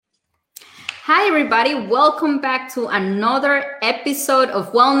Hi, everybody. Welcome back to another episode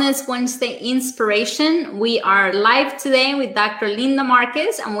of Wellness Wednesday Inspiration. We are live today with Dr. Linda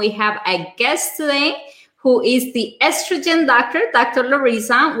Marquez, and we have a guest today who is the estrogen doctor, Dr.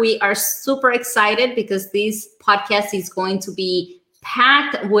 Larissa. We are super excited because this podcast is going to be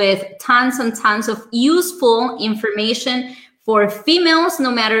packed with tons and tons of useful information for females, no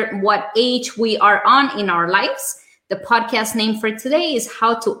matter what age we are on in our lives. The podcast name for today is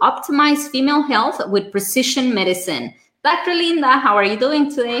How to Optimize Female Health with Precision Medicine. Dr. Linda, how are you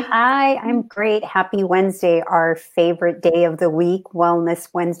doing today? Hi, I'm great. Happy Wednesday, our favorite day of the week, Wellness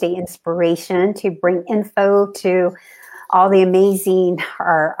Wednesday Inspiration, to bring info to all the amazing,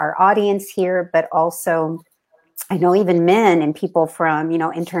 our audience here, but also I know even men and people from,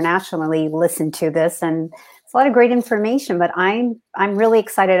 internationally listen to this, and it's a lot of great information, but I'm really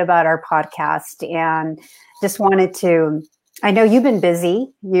excited about our podcast and just wanted to, I know you've been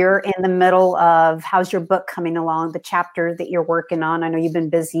busy. You're in the middle of, how's your book coming along, the chapter that you're working on? I know you've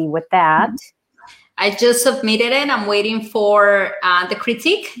been busy with that. I just submitted it. I'm waiting for the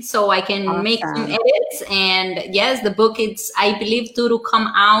critique so I can make some edits. And yes, the book is, I believe, due to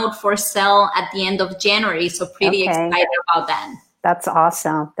come out for sale at the end of January. So pretty excited about that. That's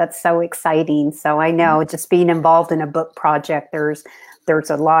awesome. That's so exciting. So I know just being involved in a book project, there's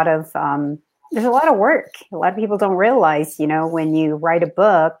a lot of work. A lot of people don't realize, when you write a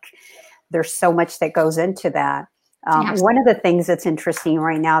book, there's so much that goes into that. One of the things that's interesting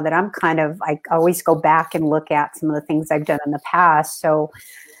right now that I always go back and look at some of the things I've done in the past. So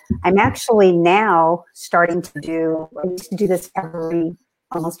I'm actually now starting to I used to do this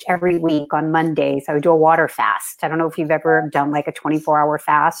almost every week on Mondays. I would do a water fast. I don't know if you've ever done like a 24-hour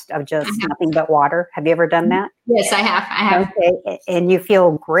fast of just nothing but water. Have you ever done that? Yes, I have. Okay. And you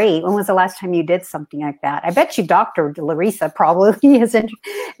feel great. When was the last time you did something like that? I bet you Dr. Larissa probably is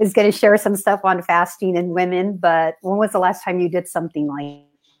going to share some stuff on fasting in women, but when was the last time you did something like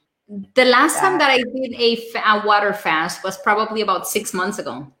that? The last time that I did a water fast was probably about 6 months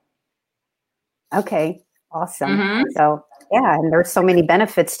ago. Okay. Awesome. So yeah, and there's so many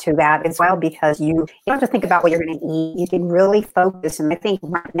benefits to that as well, because you don't have to think about what you're going to eat. You can really focus. And I think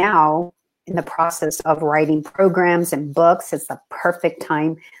right now, in the process of writing programs and books, it's the perfect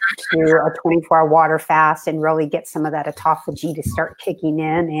time to do a 24-hour water fast and really get some of that autophagy to start kicking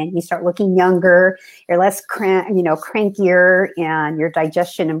in, and you start looking younger. You're less crankier, and your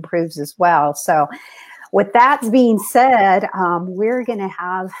digestion improves as well. So with that being said, we're going to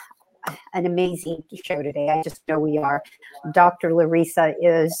have an amazing show today. I just know we are. Dr. Larissa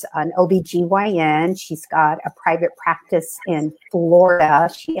is an OBGYN. She's got a private practice in Florida.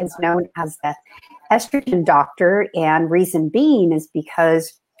 She is known as the estrogen doctor, and reason being is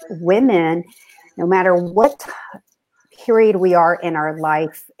because women, no matter what period we are in our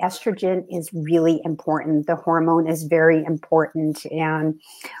life, estrogen is really important. The hormone is very important, and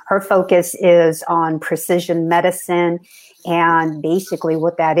her focus is on precision medicine. And basically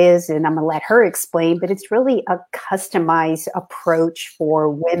what that is, and I'm going to let her explain, but it's really a customized approach for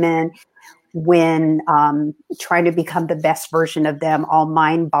women when trying to become the best version of them, all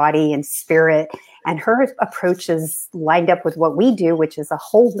mind, body, and spirit. And her approach is lined up with what we do, which is a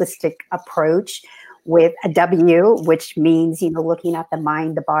holistic approach with a W, which means, looking at the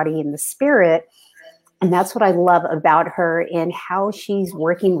mind, the body, and the spirit. And that's what I love about her and how she's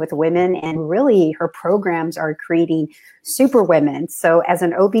working with women. And really, her programs are creating super women. So as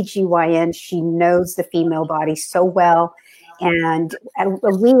an OBGYN, she knows the female body so well. And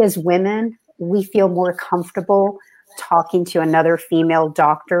we as women, we feel more comfortable talking to another female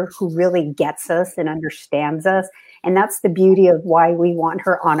doctor who really gets us and understands us. And that's the beauty of why we want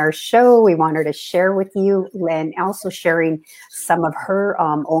her on our show. We want her to share with you, and also sharing some of her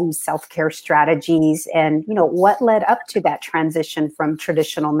own self-care strategies and, what led up to that transition from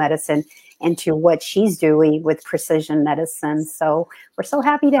traditional medicine into what she's doing with precision medicine. So we're so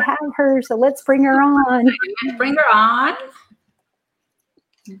happy to have her. So let's bring her on. Bring her on.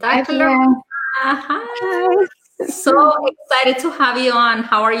 Dr. Larissa. Hi. So excited to have you on.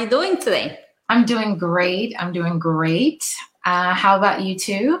 How are you doing today? I'm doing great. How about you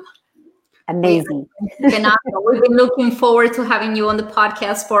two? Amazing. We've been looking forward to having you on the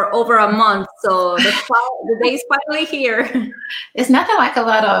podcast for over a month. So the day is finally here. It's nothing like a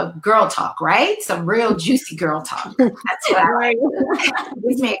lot of girl talk, right? Some real juicy girl talk. That's what I like. It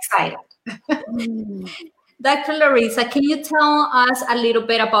gets me excited. Dr. Larissa, can you tell us a little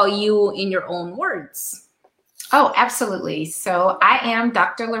bit about you in your own words? Oh, absolutely. So I am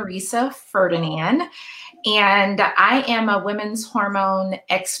Dr. Larissa Ferdinand, and I am a women's hormone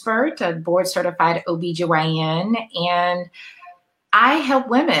expert, a board certified OBGYN, and I help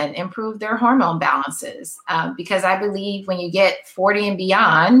women improve their hormone balances because I believe when you get 40 and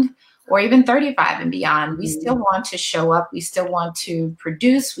beyond, or even 35 and beyond, we still want to show up. We still want to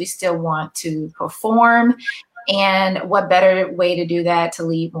produce. We still want to perform. And what better way to do that to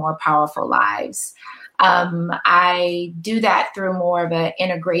lead more powerful lives? I do that through more of an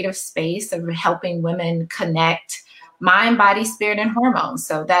integrative space of helping women connect mind, body, spirit, and hormones.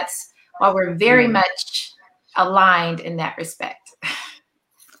 So that's why we're very much aligned in that respect.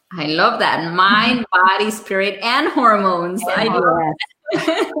 I love that. Mind, body, spirit, and hormones. I love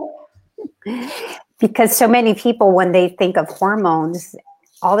that. Because so many people, when they think of hormones,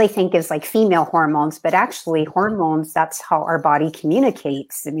 all they think is like female hormones, but actually hormones, that's how our body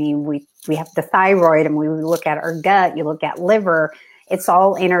communicates. I mean, we have the thyroid, and we look at our gut, you look at liver, it's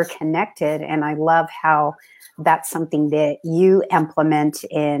all interconnected. And I love how that's something that you implement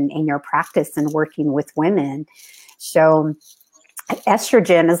in your practice and working with women. So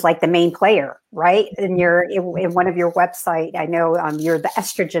estrogen is like the main player, right? In one of your website, I know you're the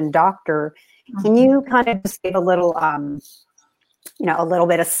estrogen doctor. Can you kind of just give a little, a little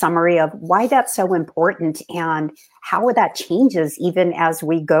bit of summary of why that's so important and how that changes even as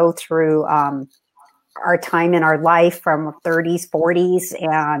we go through our time in our life from 30s, 40s.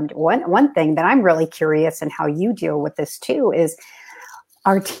 And one thing that I'm really curious and how you deal with this too is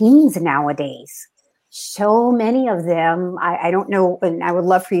our teens nowadays. So many of them, I don't know, and I would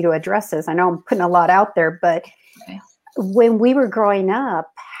love for you to address this. I know I'm putting a lot out there, but when we were growing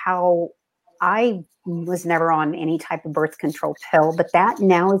up, how I was never on any type of birth control pill, but that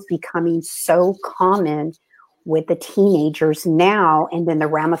now is becoming so common with the teenagers now, and then the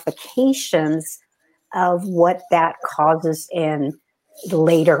ramifications of what that causes in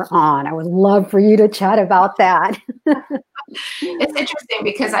later on. I would love for you to chat about that. It's interesting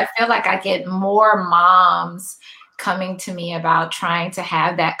because I feel like I get more moms coming to me about trying to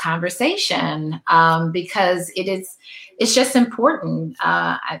have that conversation because it's just important.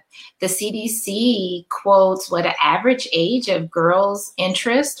 The CDC quotes what an average age of girls'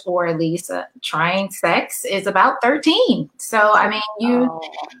 interest, or at least trying sex, is about 13. So, I mean,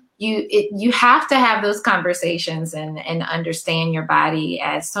 you have to have those conversations and understand your body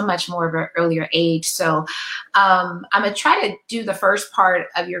at so much more of an earlier age. So I'm going to try to do the first part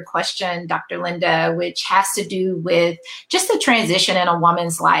of your question, Dr. Linda, which has to do with just the transition in a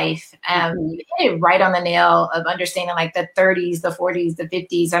woman's life. You hit it right on the nail of understanding like the 30s, the 40s, the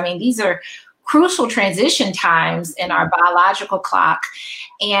 50s. I mean, these are crucial transition times in our biological clock.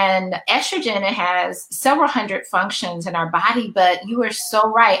 And estrogen, it has several hundred functions in our body, but you are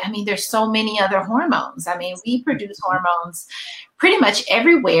so right. I mean, there's so many other hormones. I mean, we produce hormones pretty much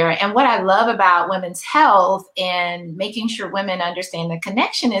everywhere. And what I love about women's health and making sure women understand the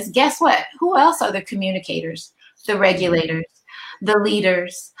connection is, guess what? Who else are the communicators, the regulators, the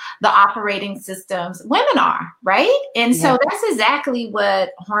leaders, the operating systems? Women are, right? And so that's exactly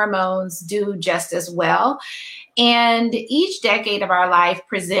what hormones do just as well. And each decade of our life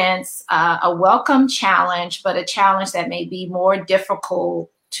presents a welcome challenge, but a challenge that may be more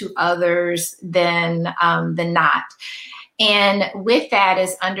difficult to others than not. And with that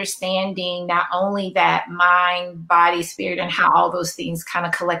is understanding not only that mind, body, spirit, and how all those things kind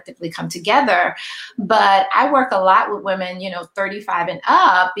of collectively come together, but I work a lot with women, 35 and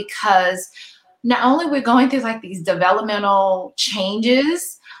up, because not only we're going through like these developmental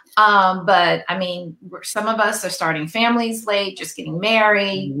changes, but I mean, some of us are starting families late, just getting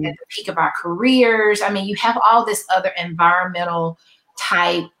married at the peak of our careers. I mean, you have all this other environmental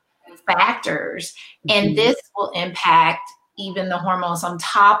type factors, and this will impact even the hormones on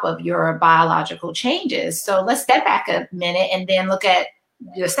top of your biological changes. So let's step back a minute and then look at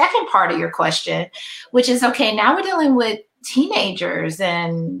the second part of your question, which is, okay, now we're dealing with teenagers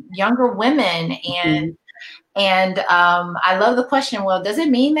and younger women, and I love the question, well, does it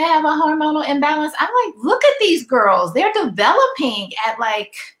mean they have a hormonal imbalance? I'm like, look at these girls. They're developing at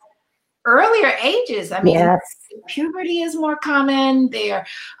like earlier ages. I mean, puberty is more common there.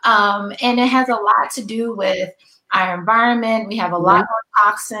 And it has a lot to do with our environment. We have a lot more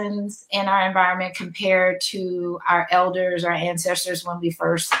toxins in our environment compared to our elders, our ancestors, when we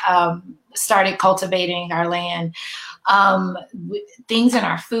first started cultivating our land. Things in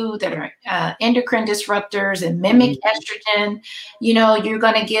our food that are endocrine disruptors and mimic estrogen, you're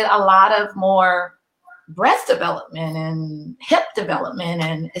going to get a lot of more breast development and hip development,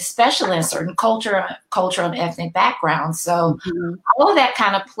 and especially in certain cultural and ethnic backgrounds. So all of that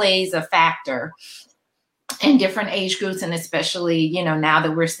kind of plays a factor in different age groups, and especially, now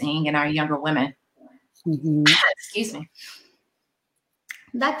that we're seeing in our younger women. Excuse me.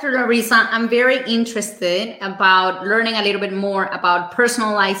 Dr. Larissa, I'm very interested about learning a little bit more about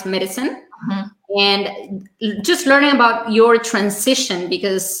personalized medicine and just learning about your transition,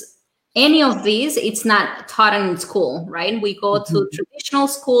 because any of these, it's not taught in school, right? We go to traditional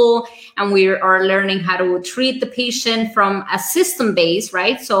school and we are learning how to treat the patient from a system base,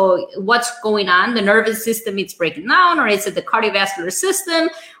 right? So what's going on? The nervous system, it's breaking down, or is it the cardiovascular system,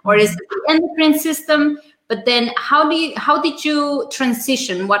 or is it the endocrine system? But then how did you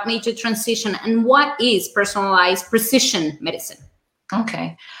transition? What made you transition? And what is personalized precision medicine?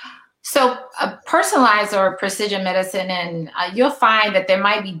 Okay. So personalized or precision medicine, and you'll find that there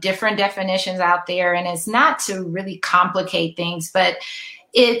might be different definitions out there, and it's not to really complicate things, but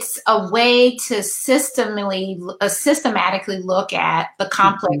it's a way to systematically look at the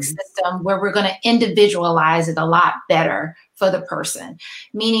complex system where we're going to individualize it a lot better for the person,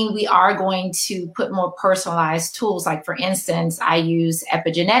 meaning we are going to put more personalized tools. Like, for instance, I use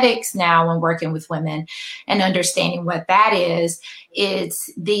epigenetics now when working with women, and understanding what that is. It's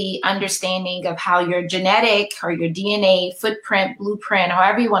the understanding of how your genetic or your DNA footprint, blueprint,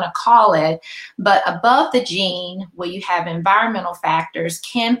 however you want to call it, but above the gene, where you have environmental factors,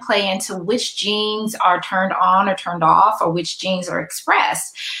 can play into which genes are turned on or turned off, or which genes are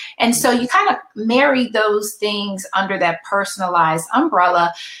expressed. And so you kind of marry those things under that personalized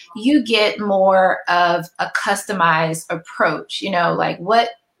umbrella. You get more of a customized approach, like what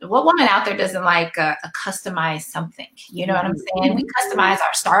woman out there doesn't like a customized something? You know what I'm saying? We customize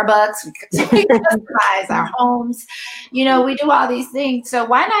our Starbucks, we customize our homes, we do all these things. So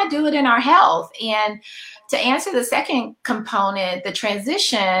why not do it in our health? And to answer the second component, the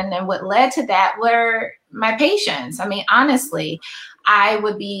transition and what led to that were my patients. I mean, honestly, I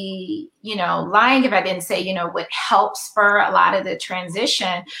would be, lying if I didn't say, what helped spur a lot of the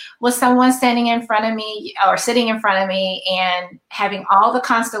transition was someone standing in front of me or sitting in front of me and having all the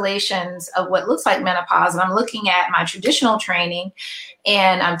constellations of what looks like menopause. And I'm looking at my traditional training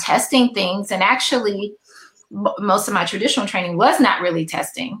and I'm testing things. And actually, most of my traditional training was not really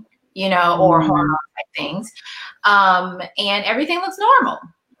testing, or hormone type things. And everything looks normal.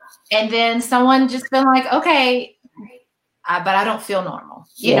 And then someone just been like, okay, but I don't feel normal.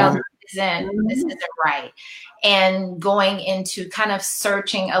 This isn't right. And going into kind of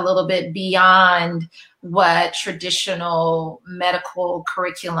searching a little bit beyond what traditional medical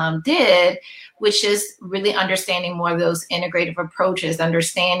curriculum did, which is really understanding more of those integrative approaches,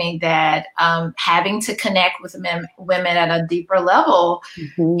 understanding that having to connect with women at a deeper level,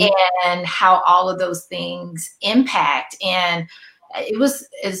 and how all of those things impact. And it was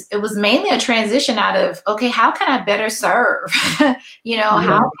mainly a transition out of, okay, how can I better serve?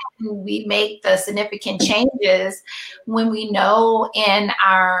 How can we make the significant changes when we know in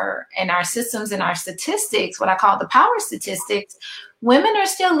our systems and our statistics, what I call the power statistics, women are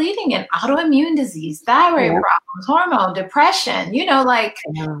still leading in autoimmune disease, thyroid problems, hormone, depression.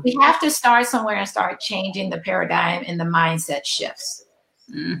 We have to start somewhere and start changing the paradigm and the mindset shifts.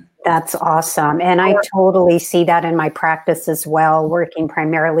 That's awesome. And I totally see that in my practice as well, working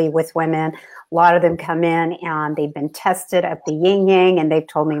primarily with women. A lot of them come in and they've been tested at the yin yang, and they've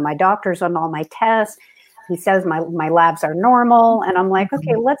told me, my doctor's on all my tests. He says my labs are normal. And I'm like,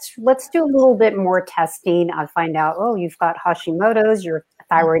 okay, let's do a little bit more testing. I find out, oh, you've got Hashimoto's, your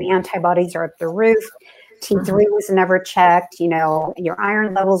thyroid antibodies are up the roof. T3 was never checked, your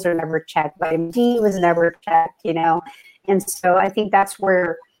iron levels are never checked. Vitamin D was never checked, And so I think that's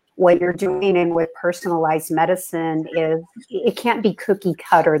where what you're doing and with personalized medicine is, it can't be cookie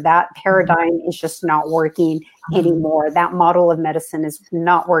cutter. That paradigm is just not working anymore. That model of medicine is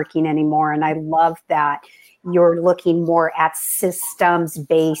not working anymore. And I love that you're looking more at systems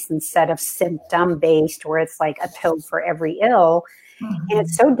based instead of symptom based, where it's like a pill for every ill. And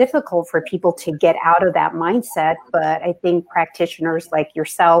it's so difficult for people to get out of that mindset. But I think practitioners like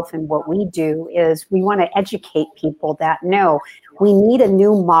yourself and what we do is we want to educate people that no, we need a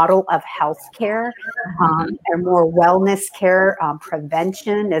new model of healthcare, and more wellness care.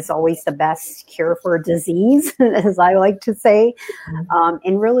 Prevention is always the best cure for disease, as I like to say,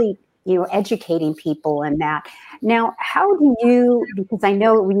 and really, educating people in that. Now, how do you, because I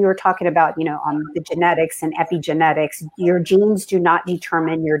know when you were talking about, the genetics and epigenetics, your genes do not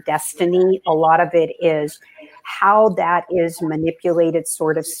determine your destiny. A lot of it is how that is manipulated,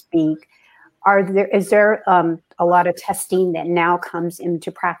 so to speak. Is there a lot of testing that now comes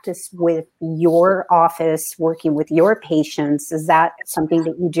into practice with your office, working with your patients? Is that something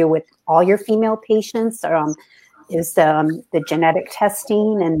that you do with all your female patients? Is the genetic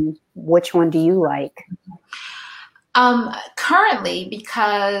testing, and which one do you like? Currently,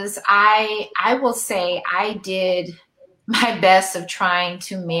 because I will say I did my best of trying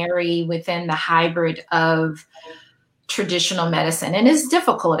to marry within the hybrid of traditional medicine. And it's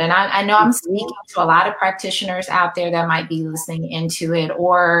difficult. And I know I'm speaking to a lot of practitioners out there that might be listening into it,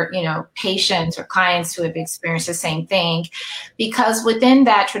 or, patients or clients who have experienced the same thing, because within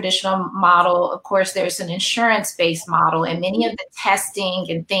that traditional model, of course, there's an insurance-based model, and many of the testing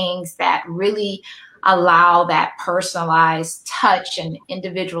and things that really allow that personalized touch and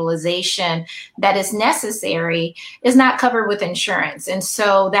individualization that is necessary is not covered with insurance. And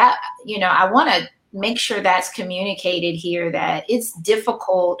so that, I want to make sure that's communicated here, that it's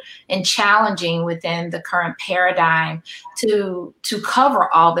difficult and challenging within the current paradigm to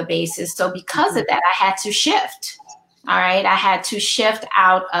cover all the bases. So because of that, I had to shift. All right. I had to shift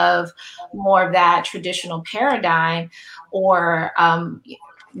out of more of that traditional paradigm or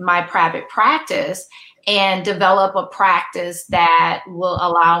my private practice, and develop a practice that will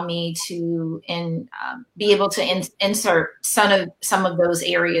allow me to be able to insert some of those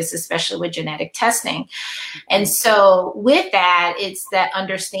areas, especially with genetic testing. And so with that, it's that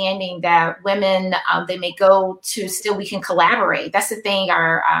understanding that women, they may go to, still we can collaborate. That's the thing.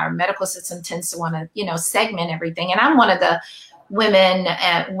 Our medical system tends to want to, segment everything. And I'm one of the women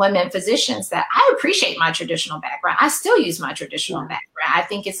physicians that I appreciate my traditional background. I still use my traditional background. I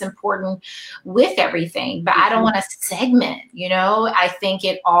think it's important with everything, but I don't want to segment, I think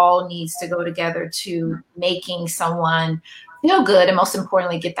it all needs to go together to making someone feel good, and most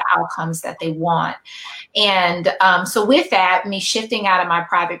importantly, get the outcomes that they want. And so with that, me shifting out of my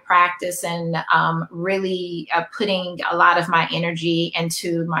private practice and really putting a lot of my energy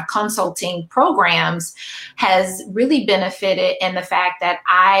into my consulting programs has really benefited in the fact that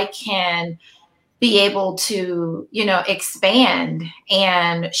I can be able to, expand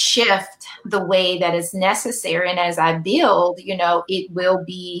and shift the way that is necessary. And as I build, it will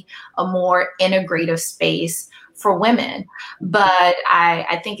be a more integrative space for women. But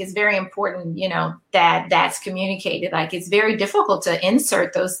I think it's very important, that that's communicated. Like, it's very difficult to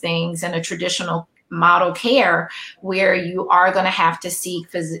insert those things in a traditional model care where you are going to have to seek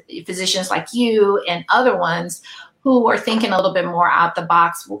physicians like you and other ones who are thinking a little bit more out the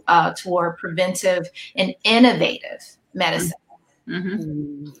box toward preventive and innovative medicine.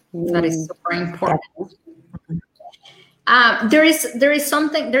 Mm-hmm. That is super important. There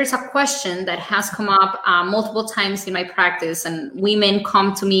is a question that has come up multiple times in my practice, and women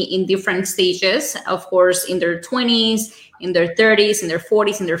come to me in different stages, of course, in their 20s, in their 30s, in their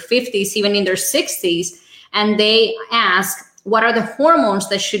 40s, in their 50s, even in their 60s. And they ask, what are the hormones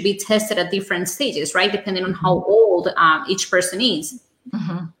that should be tested at different stages, right? Depending on how old each person is.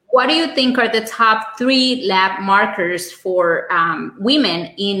 Mm-hmm. What do you think are the top 3 lab markers for women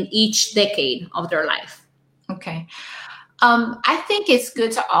in each decade of their life? Okay. I think it's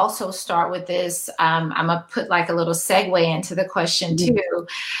good to also start with this. I'm going to put like a little segue into the question too,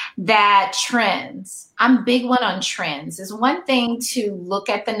 that trends. I'm a big one on trends. It's one thing to look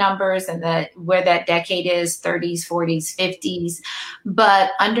at the numbers and where that decade is, 30s, 40s, 50s,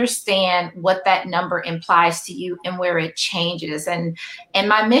 but understand what that number implies to you and where it changes. And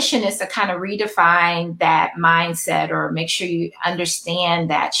my mission is to kind of redefine that mindset, or make sure you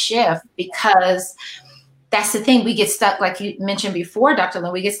understand that shift, because that's the thing. We get stuck, like you mentioned before, Dr.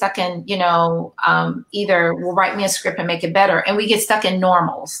 Lynn, we get stuck in, either we'll write me a script and make it better. And we get stuck in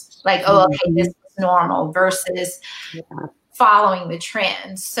normals, like, oh, okay, this is normal, versus following the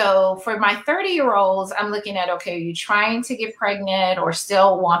trends. So for my 30-year-olds, I'm looking at, okay, are you trying to get pregnant or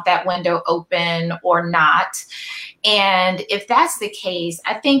still want that window open or not? And if that's the case,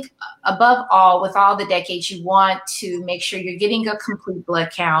 I think above all, with all the decades, you want to make sure you're getting a complete blood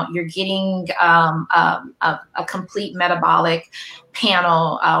count, you're getting a complete metabolic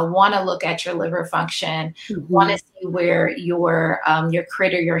panel, want to look at your liver function, want to see where your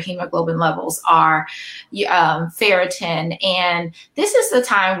CRIT, your hemoglobin levels are, ferritin. And this is the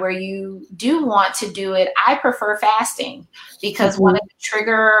time where you do want to do it. I prefer fasting, because one of the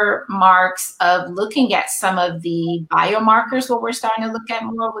trigger marks of looking at some of the biomarkers, what we're starting to look at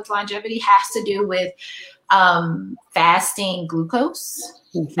more with longevity, has to do with fasting glucose,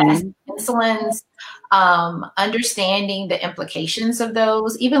 fasting insulins, understanding the implications of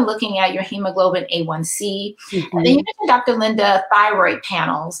those, even looking at your hemoglobin A1C. And then you mentioned, Dr. Linda, thyroid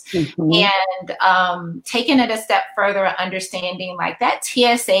panels, and taking it a step further, understanding like that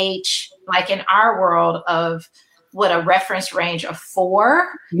TSH, like in our world of what a reference range of 4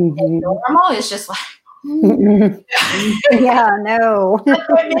 and normal is just like, Yeah, no. There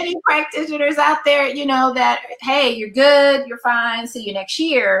are many practitioners out there, you know, that, hey, you're good, you're fine, see you next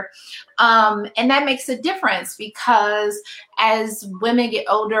year. And that makes a difference because as women get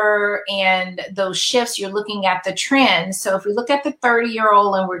older and those shifts, you're looking at the trends. So if we look at the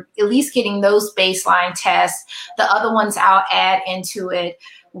 30-year-old and we're at least getting those baseline tests, the other ones I'll add into it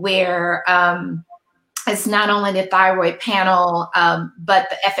where it's not only the thyroid panel, but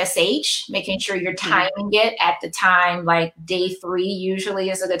the FSH, making sure you're timing it at the time, like day 3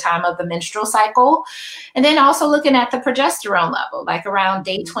 usually is a good time of the menstrual cycle. And then also looking at the progesterone level, like around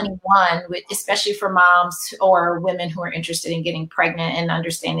day 21, especially for moms or women who are interested in getting pregnant and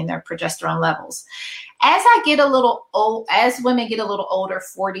understanding their progesterone levels. As I get a little old, as women get a little older,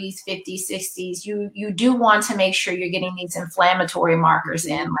 40s, 50s, 60s, you do want to make sure you're getting these inflammatory markers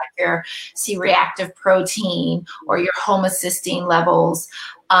in, like your C-reactive protein or your homocysteine levels,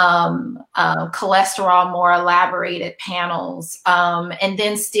 cholesterol, more elaborated panels, and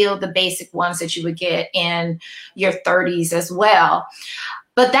then still the basic ones that you would get in your 30s as well.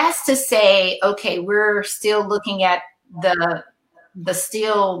 But that's to say, okay, we're still looking at the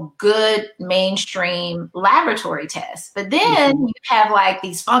still good mainstream laboratory tests. But then you have like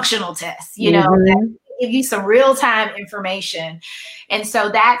these functional tests, you know, that give you some real-time information. And so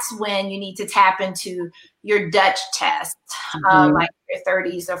that's when you need to tap into your Dutch test, like your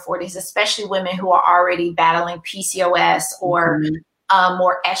 30s or 40s, especially women who are already battling PCOS or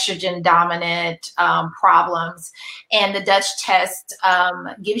more estrogen dominant problems. And the Dutch test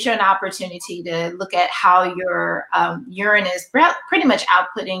gives you an opportunity to look at how your urine is pretty much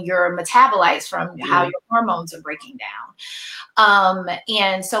outputting your metabolites from how your hormones are breaking down.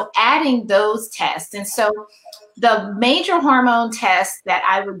 And so adding those tests. And so the major hormone tests that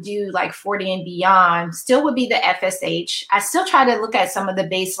I would do like 40 and beyond still would be the FSH. I still try to look at some of the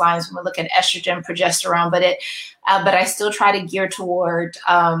baselines when we look at estrogen, progesterone, but I still try to gear toward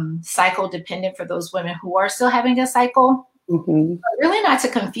cycle dependent for those women who are still having a cycle. Really not to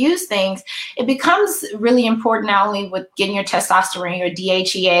confuse things. It becomes really important not only with getting your testosterone, your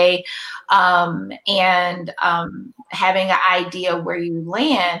DHEA, and having an idea where you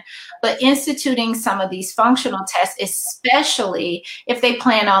land, but instituting some of these functional tests, especially if they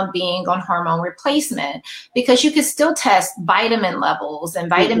plan on being on hormone replacement, because you can still test vitamin levels and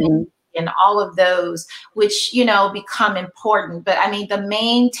vitamin and all of those, which, you know, become important. But I mean, the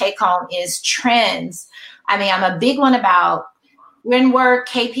main take home is trends. I mean, I'm a big one about when we're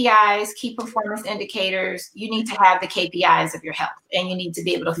KPIs, key performance indicators, you need to have the KPIs of your health and you need to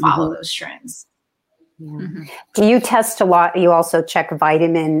be able to follow those trends. Do you test a lot? You also check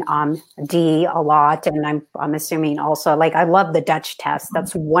vitamin D a lot. And I'm assuming also, like, I love the Dutch test.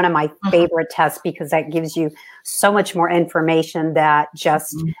 That's one of my favorite tests because that gives you so much more information that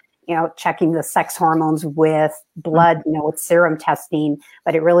just, you know, checking the sex hormones with blood, you know, with serum testing,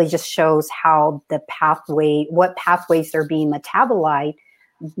 but it really just shows how what pathways they're being metabolized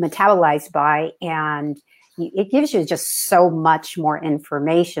by. And it gives you just so much more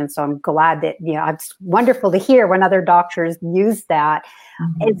information. So I'm glad that, you know, it's wonderful to hear when other doctors use that.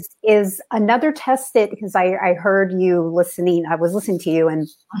 Is another test that, because I heard you listening, I was listening to you and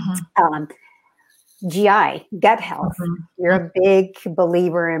GI, gut health. You're a big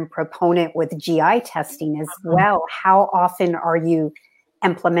believer and proponent with GI testing as well. How often are you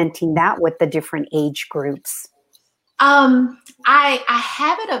implementing that with the different age groups? I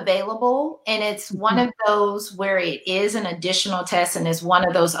have it available, and it's one of those where it is an additional test and is one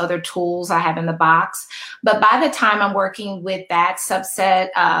of those other tools I have in the box. But by the time I'm working with that subset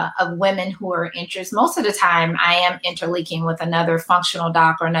of women who are interested, most of the time I am interlinking with another functional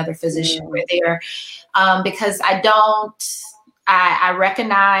doc or another physician where they're, because I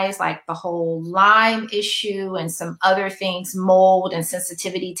recognize like the whole Lyme issue and some other things, mold and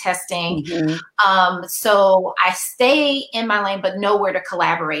sensitivity testing. So I stay in my lane, but know where to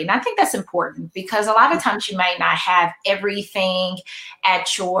collaborate. And I think that's important because a lot of times you might not have everything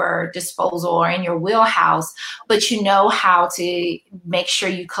at your disposal or in your wheelhouse, but you know how to make sure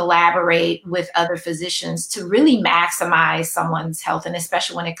you collaborate with other physicians to really maximize someone's health, and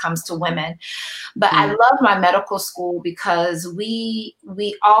especially when it comes to women. But I love my medical school because we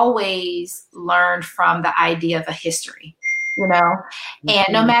always learned from the idea of a history, you know, and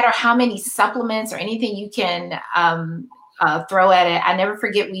no matter how many supplements or anything you can throw at it. I never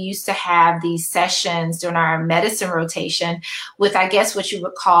forget we used to have these sessions during our medicine rotation with, I guess, what you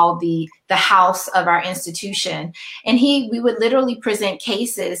would call the house of our institution. And we would literally present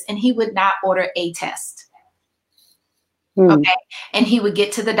cases and he would not order a test. Okay. And he would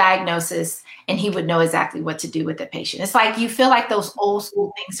get to the diagnosis and he would know exactly what to do with the patient. It's like you feel like those old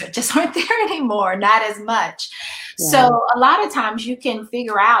school things just aren't there anymore, not as much. Yeah. So a lot of times you can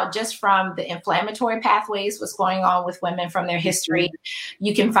figure out just from the inflammatory pathways what's going on with women from their history.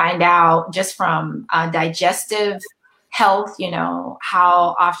 You can find out just from digestive health,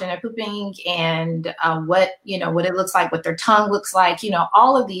 how often they're pooping and what it looks like, what their tongue looks like,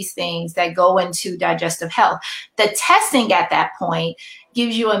 all of these things that go into digestive health. The testing at that point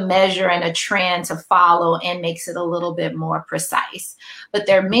gives you a measure and a trend to follow and makes it a little bit more precise. But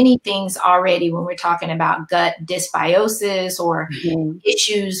there are many things already when we're talking about gut dysbiosis or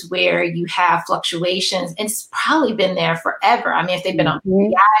issues where you have fluctuations. And it's probably been there forever. I mean, if they've been on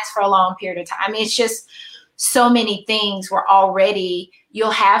PPIs for a long period of time, I mean, it's just so many things where already you'll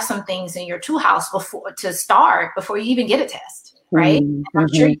have some things in your tool house before you even get a test, right?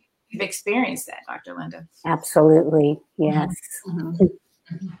 I'm sure you've experienced that, Dr. Linda. Absolutely. Yes.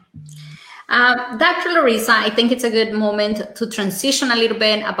 Dr. Larissa, I think it's a good moment to transition a little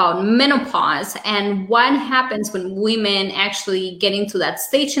bit about menopause and what happens when women actually get into that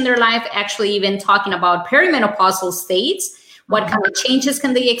stage in their life, actually even talking about perimenopausal states. What kind of changes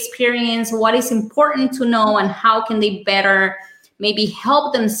can they experience? What is important to know, and how can they better maybe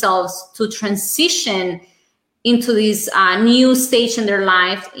help themselves to transition into this new stage in their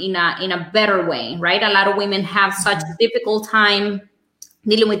life in a better way, right? A lot of women have such a difficult time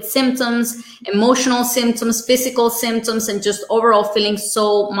dealing with symptoms, emotional symptoms, physical symptoms, and just overall feeling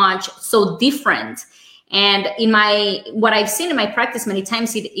so different. And what I've seen in my practice many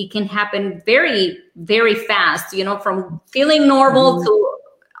times, it can happen very, very fast, from feeling normal to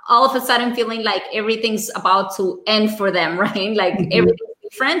all of a sudden feeling like everything's about to end for them, right? Like everything's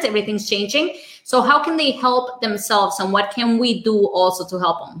different, everything's changing. So how can they help themselves, and what can we do also to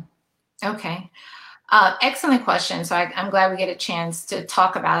help them? Okay. Excellent question. So I'm glad we get a chance to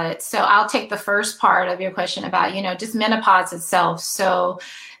talk about it. So I'll take the first part of your question about, just menopause itself. So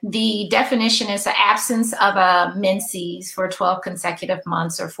the definition is the absence of a menses for 12 consecutive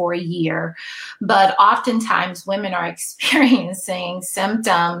months or for a year. But oftentimes women are experiencing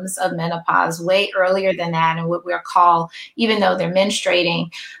symptoms of menopause way earlier than that, and what we're called, even though they're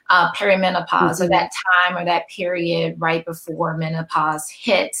menstruating, perimenopause, or that time or that period right before menopause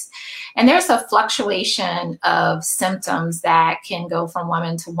hits. And there's a fluctuation of symptoms that can go from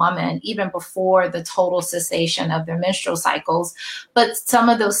woman to woman, even before the total cessation of their menstrual cycles. But some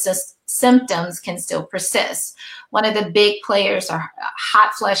of those symptoms can still persist. One of the big players are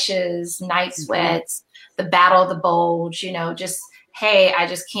hot flushes, night sweats, the battle of the bulge, just, hey, I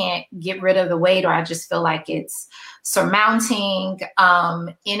just can't get rid of the weight, or I just feel like it's surmounting.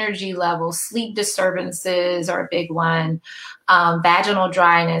 Energy levels, sleep disturbances are a big one. Vaginal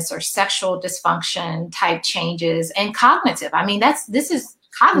dryness or sexual dysfunction type changes, and cognitive. I mean,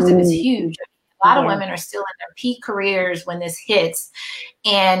 cognitive is huge. A lot of women are still in their peak careers when this hits,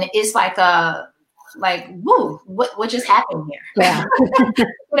 and it's woo, what just happened here? Yeah.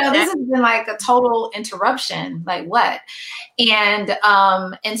 This has been like a total interruption. Like what? And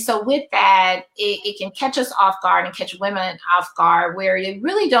so with that, it can catch us off guard and catch women off guard where you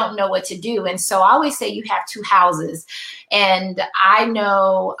really don't know what to do. And so I always say you have two houses. And I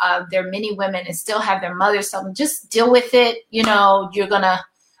know there are many women that still have their mothers tell them, just deal with it. You're going to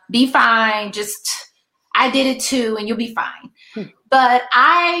be fine. I did it too, and you'll be fine. But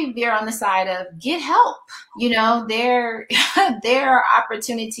I veer on the side of get help. There are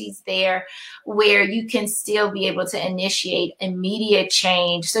opportunities there where you can still be able to initiate immediate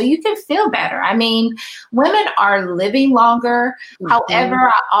change so you can feel better. I mean, women are living longer. However,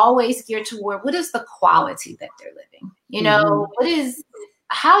 I always gear toward what is the quality that they're living?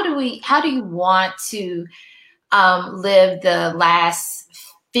 How do you want to live the last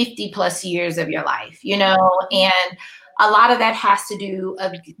 50 plus years of your life, and a lot of that has to do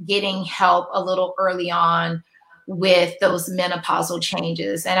of getting help a little early on with those menopausal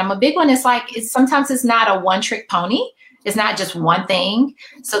changes. And I'm a big one. Sometimes it's not a one trick pony. It's not just one thing.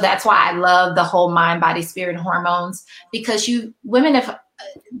 So that's why I love the whole mind, body, spirit, hormones, because women have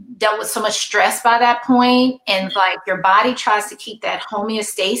dealt with so much stress by that point, and like your body tries to keep that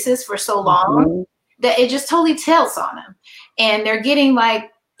homeostasis for so long that it just totally tells on them. And they're getting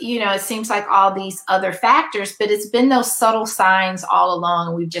it seems like all these other factors, but it's been those subtle signs all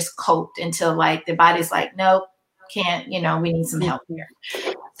along. We've just coped until the body's like, nope, can't, we need some help here.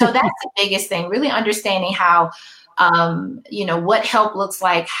 So that's the biggest thing, really understanding how, what help looks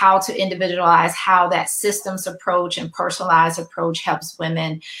like, how to individualize, how that systems approach and personalized approach helps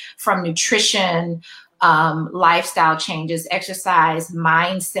women, from nutrition, lifestyle changes, exercise,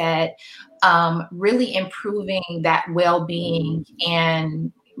 mindset, really improving that well-being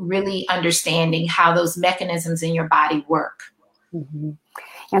and really understanding how those mechanisms in your body work. Mm-hmm.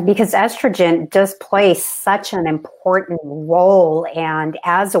 And because estrogen does play such an important role, and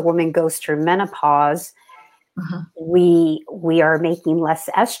as a woman goes through menopause, we are making less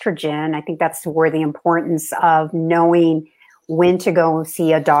estrogen. I think that's where the importance of knowing when to go and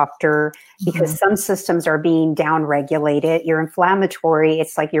see a doctor, because some systems are being downregulated. You're inflammatory.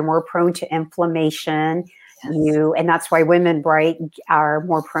 It's like you're more prone to inflammation. And that's why women, right, are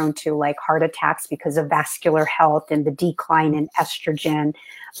more prone to like heart attacks because of vascular health and the decline in estrogen.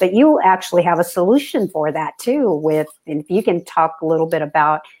 But you actually have a solution for that too, and if you can talk a little bit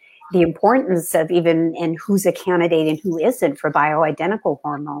about the importance of even and who's a candidate and who isn't for bioidentical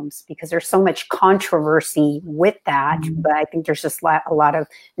hormones, because there's so much controversy with that, but I think there's just a lot of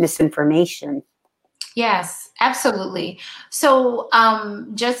misinformation. Yes, absolutely. So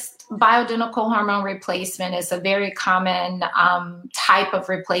just bioidentical hormone replacement is a very common type of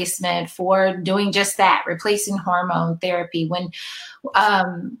replacement for doing just that, replacing hormone therapy. When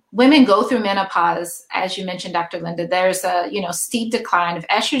women go through menopause, as you mentioned, Dr. Linda, there's a steep decline of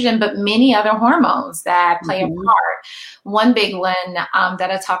estrogen, but many other hormones that play a part. One big one that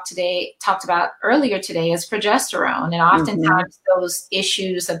I talked about earlier today is progesterone. And oftentimes those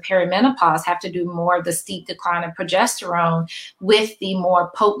issues of perimenopause have to do more of the steep decline of progesterone with the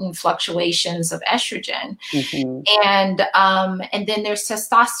more potent fluctuations of estrogen. And then there's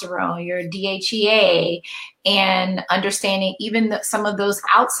testosterone, your DHEA, and understanding even some of those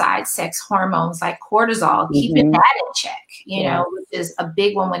outside sex hormones like cortisol, keeping that in check, which is a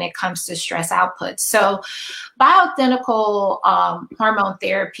big one when it comes to stress output. So bioidentical hormone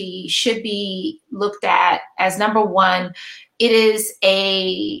therapy should be looked at as, number one, it is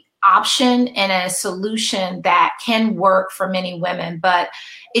a option and a solution that can work for many women, but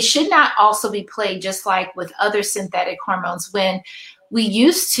it should not also be played just like with other synthetic hormones. When we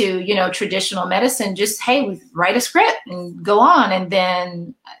used to, traditional medicine, just, hey, we write a script and go on. And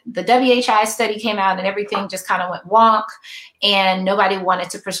then the WHI study came out and everything just kind of went wonk and nobody wanted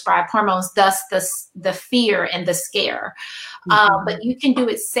to prescribe hormones, thus the fear and the scare. But you can do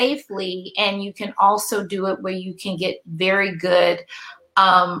it safely, and you can also do it where you can get very good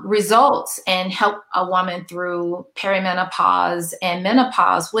results and help a woman through perimenopause and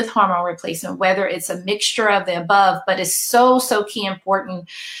menopause with hormone replacement, whether it's a mixture of the above. But it's so key important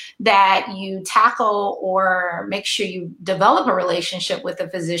that you tackle or make sure you develop a relationship with a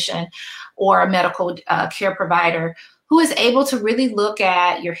physician or a medical care provider who is able to really look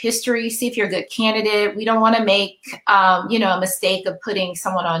at your history, see if you're a good candidate. We don't want to make, a mistake of putting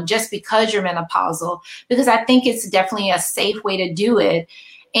someone on just because you're menopausal, because I think it's definitely a safe way to do it.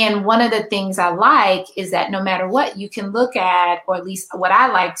 And one of the things I like is that no matter what, you can look at, or at least what I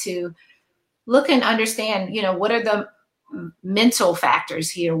like to look and understand, what are the mental factors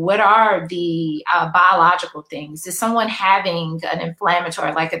here? What are the biological things? Is someone having an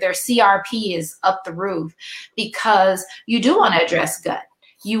inflammatory, like if their CRP is up the roof? Because you do want to address gut.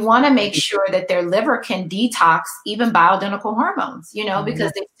 You want to make sure that their liver can detox even bioidentical hormones,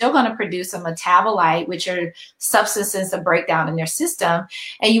 because they're still going to produce a metabolite, which are substances that break down in their system.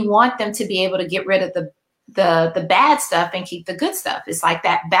 And you want them to be able to get rid of the bad stuff and keep the good stuff. It's like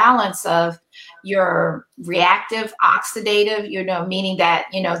that balance of your reactive, oxidative, meaning that,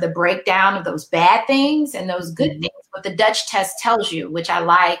 the breakdown of those bad things and those good things. What the Dutch test tells you, which I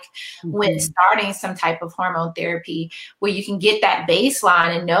like when starting some type of hormone therapy, where you can get that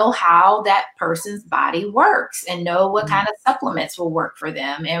baseline and know how that person's body works and know what kind of supplements will work for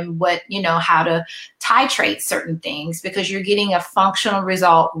them and what, how to titrate certain things, because you're getting a functional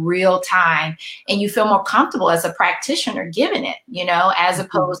result real time and you feel more comfortable as a practitioner giving it, as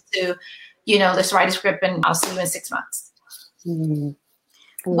opposed to, let's write a script and I'll see you in 6 months.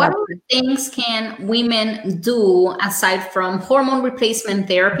 What other things can women do aside from hormone replacement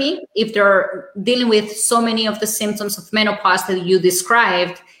therapy if they're dealing with so many of the symptoms of menopause that you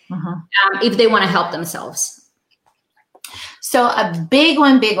described, if they want to help themselves? So a big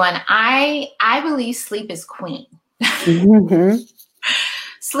one. I believe sleep is queen.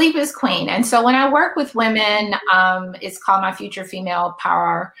 Sleep is queen. And so when I work with women, it's called my Future Female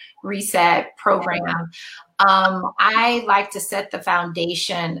Power Reset program. I like to set the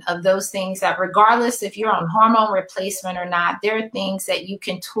foundation of those things that, regardless if you're on hormone replacement or not, there are things that you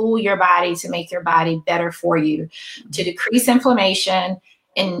can tool your body to make your body better for you, to decrease inflammation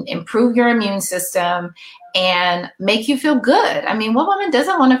and improve your immune system and make you feel good. I mean, what woman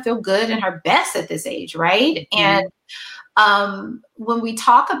doesn't want to feel good and her best at this age, right? And when we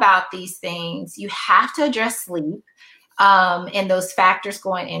talk about these things, you have to address sleep. and those factors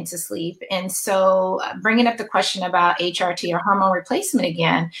going into sleep. And so bringing up the question about HRT or hormone replacement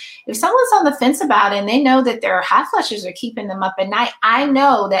again, if someone's on the fence about it and they know that their hot flushes are keeping them up at night, I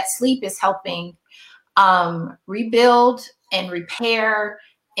know that sleep is helping rebuild and repair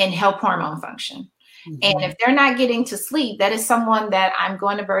and help hormone function. Mm-hmm. And if they're not getting to sleep, that is someone that I'm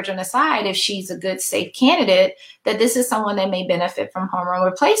going to verge on the side, if she's a good, safe candidate, that this is someone that may benefit from hormone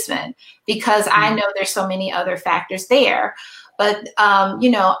replacement, because mm-hmm. I know there's so many other factors there. But,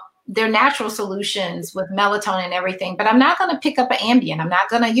 they're natural solutions with melatonin and everything, but I'm not going to pick up an Ambien. I'm not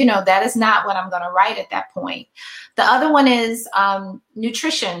going to, that is not what I'm going to write at that point. The other one is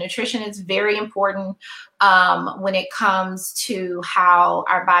nutrition. Nutrition is very important when it comes to how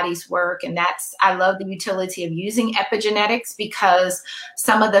our bodies work. And I love the utility of using epigenetics, because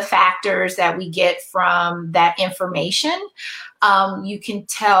some of the factors that we get from that information, you can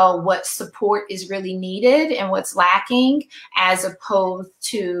tell what support is really needed and what's lacking, as opposed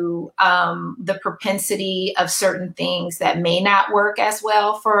to the propensity of certain things that may not work as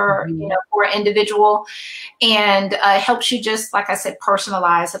well for, for an individual. And it helps you just, like I said,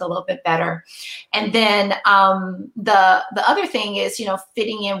 personalize it a little bit better. And then the other thing is,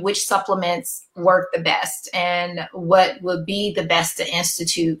 fitting in which supplements work the best and what would be the best to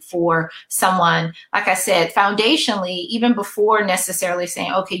institute for someone. Like I said, foundationally, even before necessarily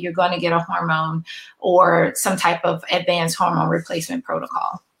saying, okay, you're going to get a hormone or some type of advanced hormone replacement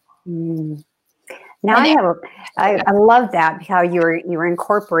protocol. Mm. Now I love that, how you're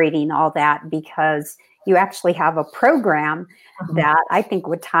incorporating all that, because you actually have a program mm-hmm. that I think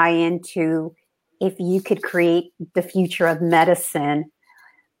would tie into, if you could create the future of medicine.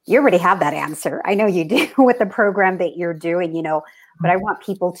 You already have that answer. I know you do with the program that you're doing, but I want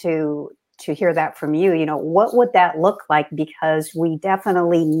people to hear that from you. What would that look like? Because we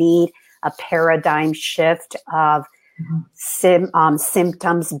definitely need a paradigm shift of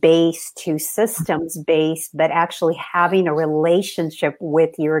symptoms-based to systems-based, but actually having a relationship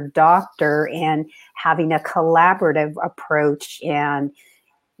with your doctor and having a collaborative approach. And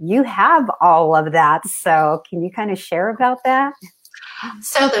you have all of that. So can you kind of share about that?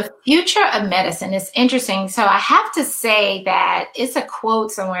 So the future of medicine is interesting. So I have to say that it's a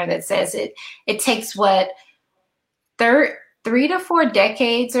quote somewhere that says it takes 3 to 4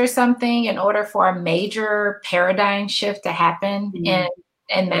 decades or something in order for a major paradigm shift to happen in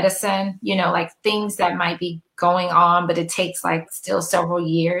medicine, like things that might be going on, but it takes still several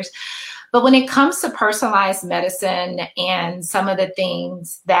years. But when it comes to personalized medicine and some of the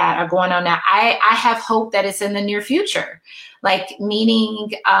things that are going on now, I have hope that it's in the near future.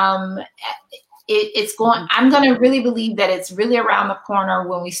 Meaning it's going, I'm going to really believe that it's really around the corner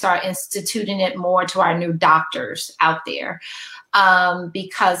when we start instituting it more to our new doctors out there.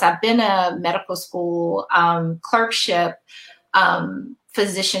 Because I've been a medical school clerkship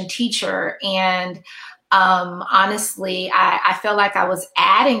physician teacher, and honestly, I felt like I was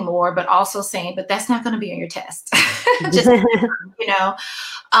adding more, but also saying, but that's not going to be on your test. Just,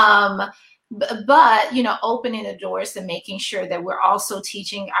 but, opening the doors to making sure that we're also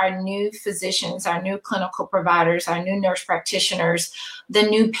teaching our new physicians, our new clinical providers, our new nurse practitioners, the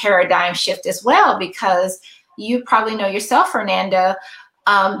new paradigm shift as well, because you probably know yourself, Fernanda,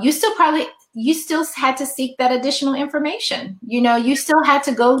 you still had to seek that additional information. You still had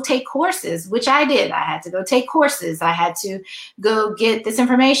to go take courses, which I did. I had to go take courses. I had to go get this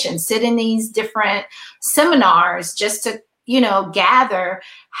information, sit in these different seminars just to, gather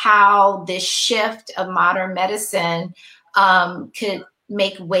how this shift of modern medicine could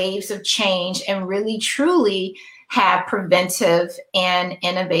make waves of change and really, truly have preventive and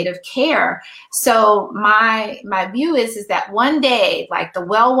innovative care. So my view is that one day, the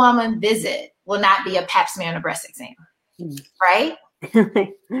well woman visit will not be a pap smear and a breast exam, right? But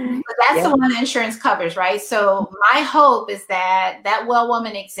that's the one the insurance covers, right? So my hope is that well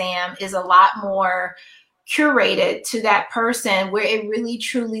woman exam is a lot more curated to that person, where it really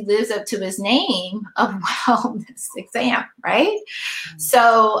truly lives up to its name of wellness exam, right?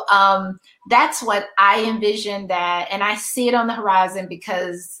 So that's what I envision that, and I see it on the horizon,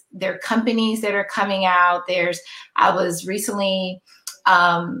 because there are companies that are coming out. I was recently,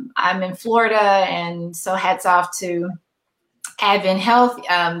 I'm in Florida, and so hats off to Advent Health.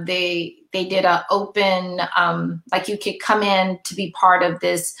 They did an open, you could come in to be part of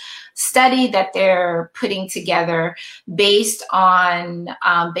this study that they're putting together based on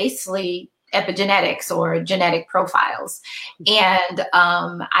basically epigenetics or genetic profiles. And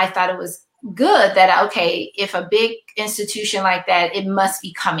I thought it was good that, okay, if a big institution like that, it must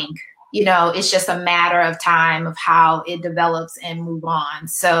be coming. It's just a matter of time of how it develops and move on.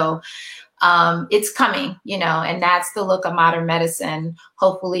 So it's coming, and that's the look of modern medicine,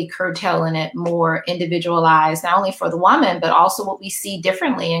 hopefully curtailing it more individualized, not only for the woman, but also what we see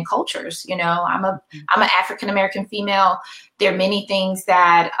differently in cultures. I'm an African-American female. There are many things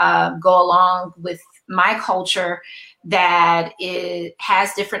that go along with my culture that it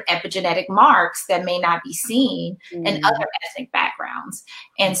has different epigenetic marks that may not be seen in other ethnic backgrounds.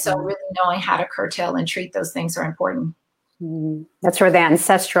 And so really knowing how to curtail and treat those things are important. That's where the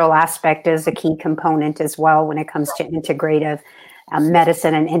ancestral aspect is a key component as well when it comes to integrative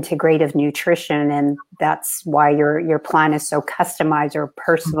medicine and integrative nutrition. And that's why your plan is so customized or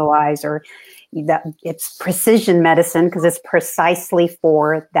personalized, or that it's precision medicine, because it's precisely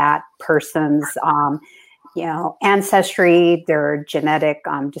for that person's ancestry, their genetic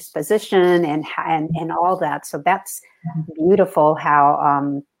disposition, and all that. So that's beautiful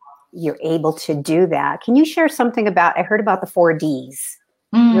how you're able to do that. Can you share something about, I heard about the 4Ds,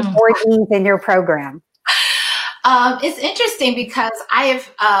 the 4Ds in your program. It's interesting because I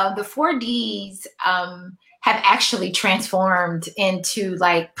have the 4Ds have actually transformed into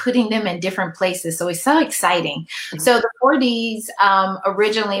like putting them in different places. So it's so exciting. So the 4Ds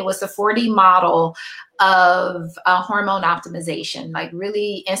originally was the 4D model of hormone optimization, like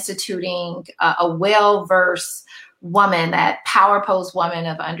really instituting a well-versed woman, that power pose woman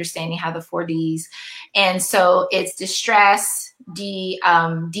of understanding how the 4Ds. And so it's distress,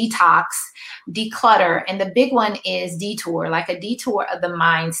 detox, declutter, and the big one is detour, like a detour of the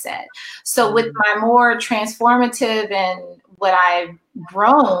mindset. So with my more transformative and what I've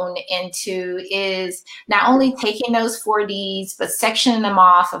grown into is not only taking those 4Ds, but sectioning them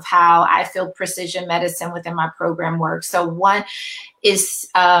off of how I feel precision medicine within my program works. So one is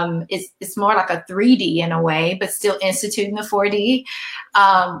it's more like a 3D in a way, but still instituting the 4D,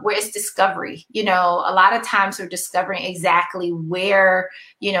 where it's discovery. A lot of times we're discovering exactly where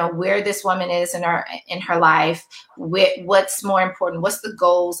this woman is in her life, what's more important, what's the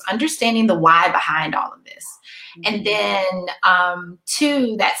goals, understanding the why behind all of this. And then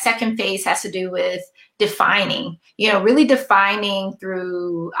two, that second phase has to do with defining, really defining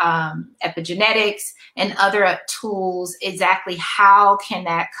through epigenetics and other tools exactly how can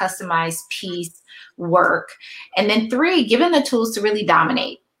that customized piece work. And then three, given the tools to really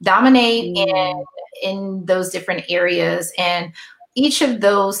dominate in those different areas. And each of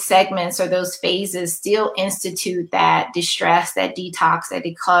those segments or those phases still institute that distress, that detox, that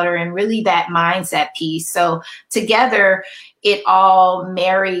declutter, and really that mindset piece. So together, it all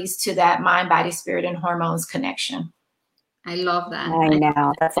marries to that mind, body, spirit, and hormones connection. I love that. I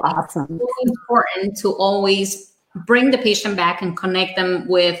know. That's awesome. It's so important to always bring the patient back and connect them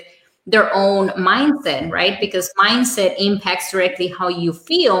with their own mindset, right? Because mindset impacts directly how you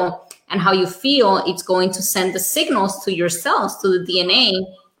feel. And how you feel, it's going to send the signals to your cells, to the DNA,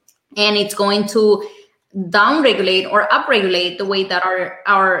 and it's going to downregulate or upregulate the way that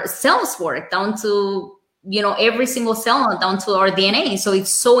our cells work, down to every single cell, down to our DNA. So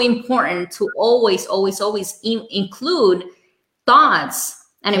it's so important to always include thoughts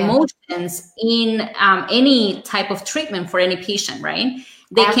and emotions in any type of treatment for any patient, right?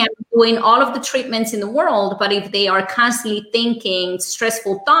 They can be doing all of the treatments in the world, but if they are constantly thinking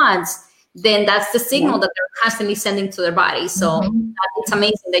stressful thoughts, then that's the signal that they're constantly sending to their body. So it's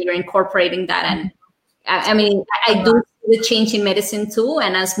amazing that you're incorporating that. And I mean, I do see the change in medicine too.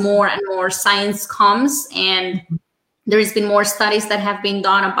 And as more and more science comes, and there's been more studies that have been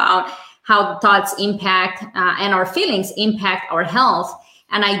done about how thoughts impact and our feelings impact our health.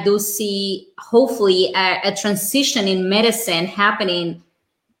 And I do see hopefully a transition in medicine happening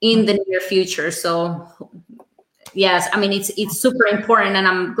in the near future. So yes, I mean, it's super important. And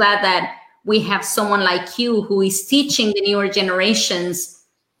I'm glad that we have someone like you who is teaching the newer generations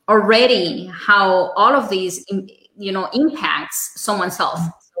already how all of these, impacts someone's health.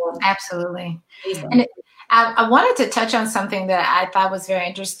 So, absolutely. And I wanted to touch on something that I thought was very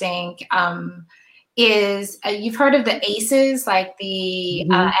interesting. Is you've heard of the ACEs, like the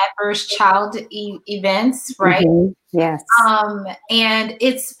adverse child events, right? Yes. And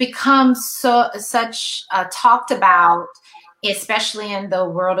it's become such talked about, especially in the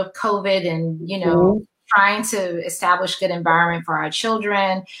world of COVID, and trying to establish good environment for our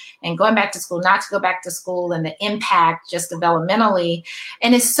children and going back to school, not to go back to school, and the impact just developmentally.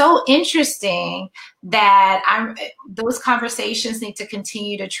 And it's so interesting that those conversations need to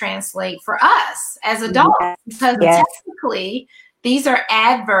continue to translate for us as adults, because technically these are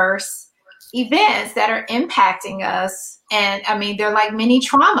adverse events that are impacting us. And I mean, they're like mini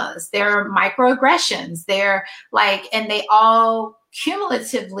traumas, they're microaggressions, they're like, and they all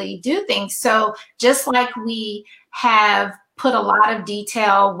cumulatively do things. So just like we have put a lot of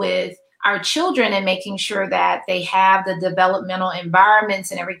detail with our children and making sure that they have the developmental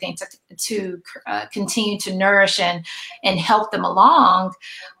environments and everything to continue to nourish and help them along,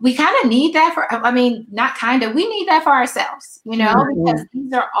 we kind of need that we need that for ourselves, because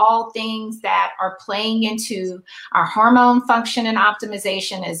these are all things that are playing into our hormone function and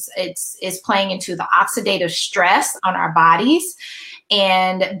optimization. Is playing into the oxidative stress on our bodies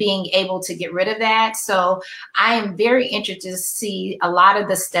and being able to get rid of that. So I am very interested to see a lot of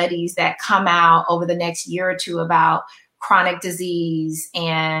the studies that come out over the next year or two about chronic disease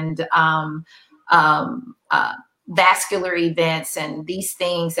and vascular events and these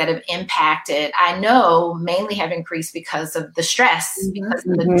things that have impacted, I know mainly have increased because of the stress, because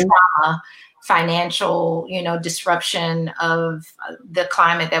of the trauma, financial, disruption of the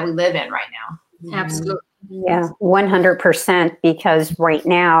climate that we live in right now. Absolutely. Yeah, 100%, because right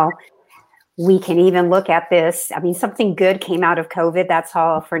now we can even look at this. I mean, something good came out of COVID. That's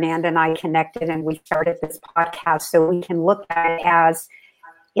how Fernanda and I connected and we started this podcast. So we can look at it as,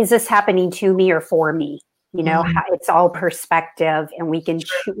 is this happening to me or for me? It's all perspective, and we can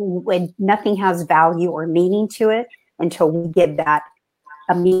when nothing has value or meaning to it until we give that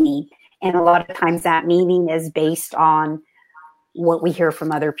a meaning. And a lot of times that meaning is based on what we hear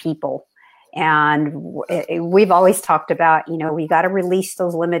from other people. And we've always talked about, we got to release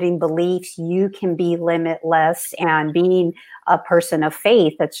those limiting beliefs. You can be limitless, and being a person of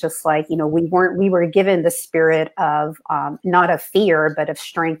faith, it's just like, we were given the spirit of not of fear, but of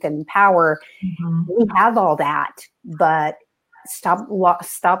strength and power. We have all that, but stop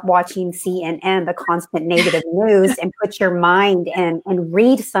watching CNN, the constant negative news, and put your mind and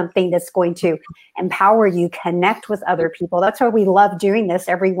read something that's going to empower you, connect with other people. That's why we love doing this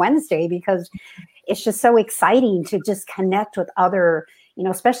every Wednesday, because it's just so exciting to just connect with other,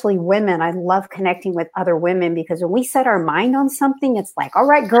 especially women. I love connecting with other women, because when we set our mind on something, it's like, all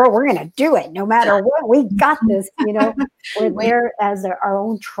right, girl, we're going to do it. No matter what, we got this, we're there as our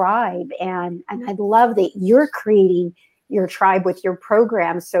own tribe. And I love that you're creating your tribe with your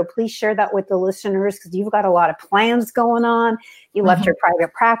program. So please share that with the listeners, because you've got a lot of plans going on. You left your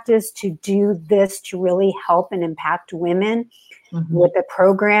private practice to do this, to really help and impact women with the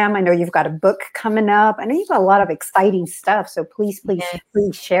program. I know you've got a book coming up. I know you've got a lot of exciting stuff. So please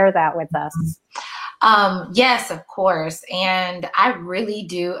share that with us. Yes, of course. And I really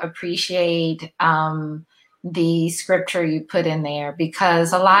do appreciate the scripture you put in there,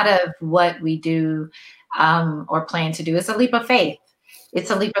 because a lot of what we do or plan to do is a leap of faith.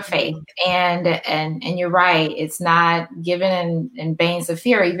 It's a leap of faith. And you're right. It's not given in veins of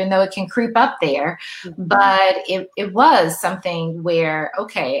fear, even though it can creep up there. But it was something where,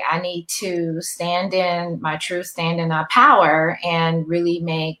 okay, I need to stand in my truth, stand in my power, and really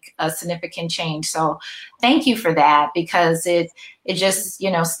make a significant change. So thank you for that, because it just,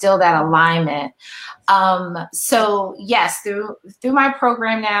 still that alignment. So yes, through my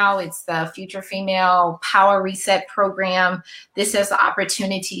program now, it's the Future Female Power Reset Program. This is the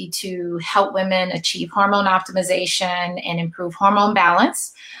opportunity to help women achieve hormone optimization and improve hormone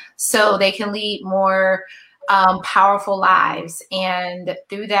balance, so they can lead more powerful lives. And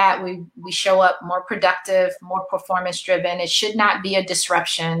through that, we show up more productive, more performance driven. It should not be a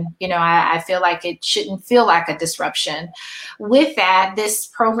disruption. I feel like it shouldn't feel like a disruption. With that, this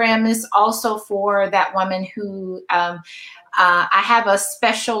program is also for that woman who I have a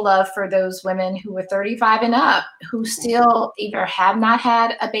special love for those women who are 35 and up, who still either have not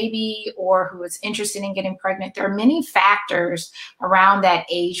had a baby or who is interested in getting pregnant. There are many factors around that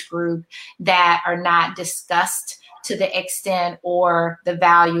age group that are not discussed to the extent or the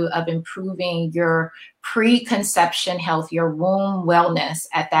value of improving your preconception health, your womb wellness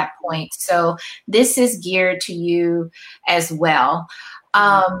at that point. So this is geared to you as well.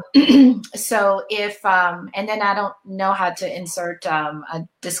 So if, and then I don't know how to insert a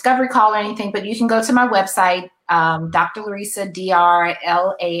discovery call or anything, but you can go to my website, Dr. Lareesa,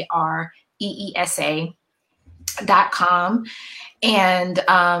 DrLareesa.com, and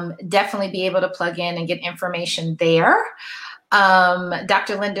definitely be able to plug in and get information there.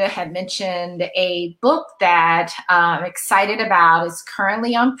 Dr. Linda had mentioned a book that I'm excited about. It's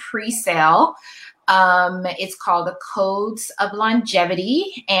currently on pre-sale. It's called The Codes of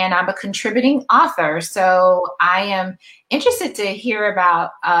Longevity, and I'm a contributing author. So I am interested to hear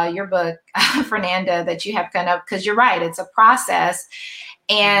about your book, Fernanda, that you have kind of, because you're right, it's a process.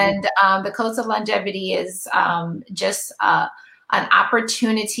 And The Codes of Longevity is just an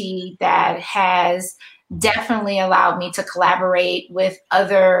opportunity that has definitely allowed me to collaborate with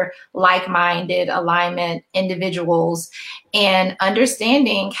other like-minded alignment individuals, and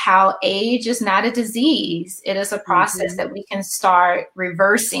understanding how age is not a disease. It is a process that we can start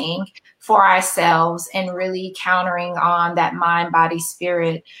reversing for ourselves and really countering on that mind, body,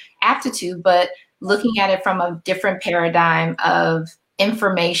 spirit aptitude, but looking at it from a different paradigm of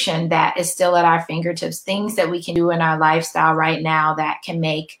information that is still at our fingertips, things that we can do in our lifestyle right now that can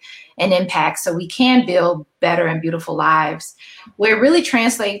make an impact so we can build better and beautiful lives, where it really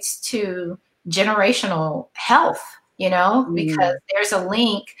translates to generational health, because there's a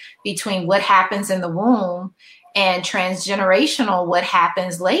link between what happens in the womb and transgenerational, what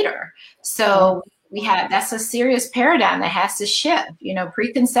happens later. So that's a serious paradigm that has to shift.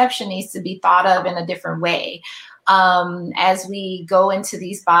 Preconception needs to be thought of in a different way. As we go into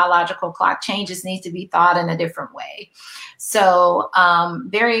these biological clock changes, needs to be thought in a different way. So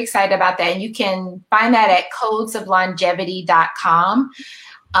very excited about that. And you can find that at codesoflongevity.com.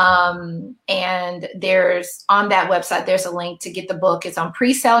 And there's on that website, there's a link to get the book. It's on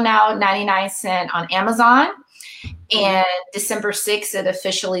pre-sale now, 99 cents on Amazon. And December 6th, it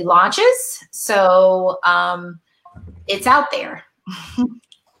officially launches. So it's out there.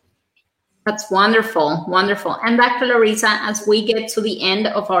 That's wonderful. Wonderful. And Dr. Larissa, as we get to the end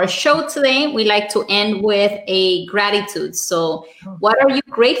of our show today, we like to end with a gratitude. So what are you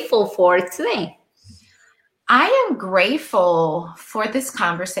grateful for today? I am grateful for this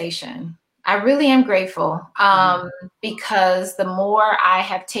conversation. I really am grateful because the more I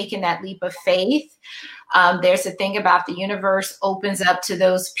have taken that leap of faith, there's a thing about the universe opens up to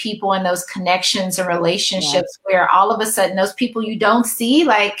those people and those connections and relationships where all of a sudden those people you don't see,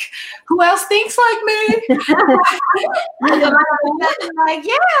 like, who else thinks like me? Like,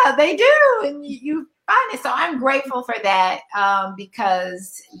 yeah, they do. And you find it. So I'm grateful for that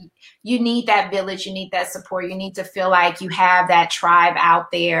because you need that village. You need that support. You need to feel like you have that tribe out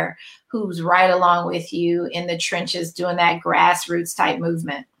there who's right along with you in the trenches doing that grassroots type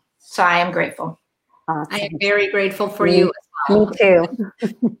movement. So I am grateful. I am very grateful for you as well. Me too.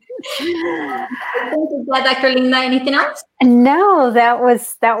 Thank you, Dr. Linda. Anything else? No, that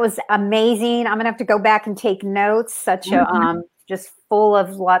was amazing. I'm gonna have to go back and take notes. Such a just full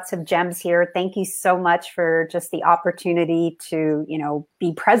of lots of gems here. Thank you so much for just the opportunity to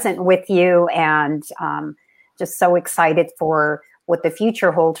be present with you, and just so excited for what the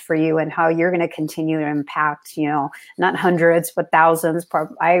future holds for you and how you're going to continue to impact, not hundreds, but thousands,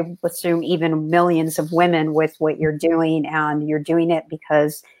 I assume even millions of women with what you're doing. And you're doing it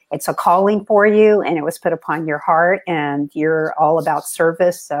because it's a calling for you and it was put upon your heart, and you're all about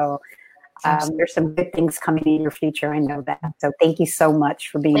service. So there's some good things coming in your future. I know that. So thank you so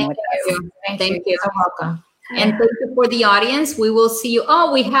much for being with us. Thank you. You're welcome. And thank you for the audience. We will see you.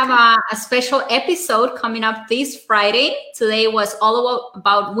 Oh, we have a special episode coming up this Friday. Today was all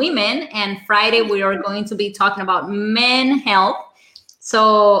about women, and Friday we are going to be talking about men health.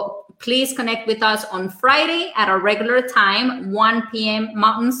 So please connect with us on Friday at our regular time, 1 p.m.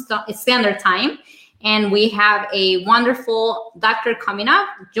 Mountain Standard Time. And we have a wonderful doctor coming up,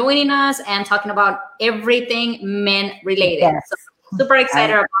 joining us and talking about everything men related. Yes. So super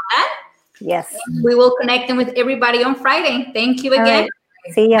excited about that. Yes. And we will connect them with everybody on Friday. Thank you again.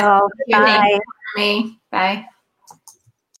 Right. See y'all. Bye. Bye.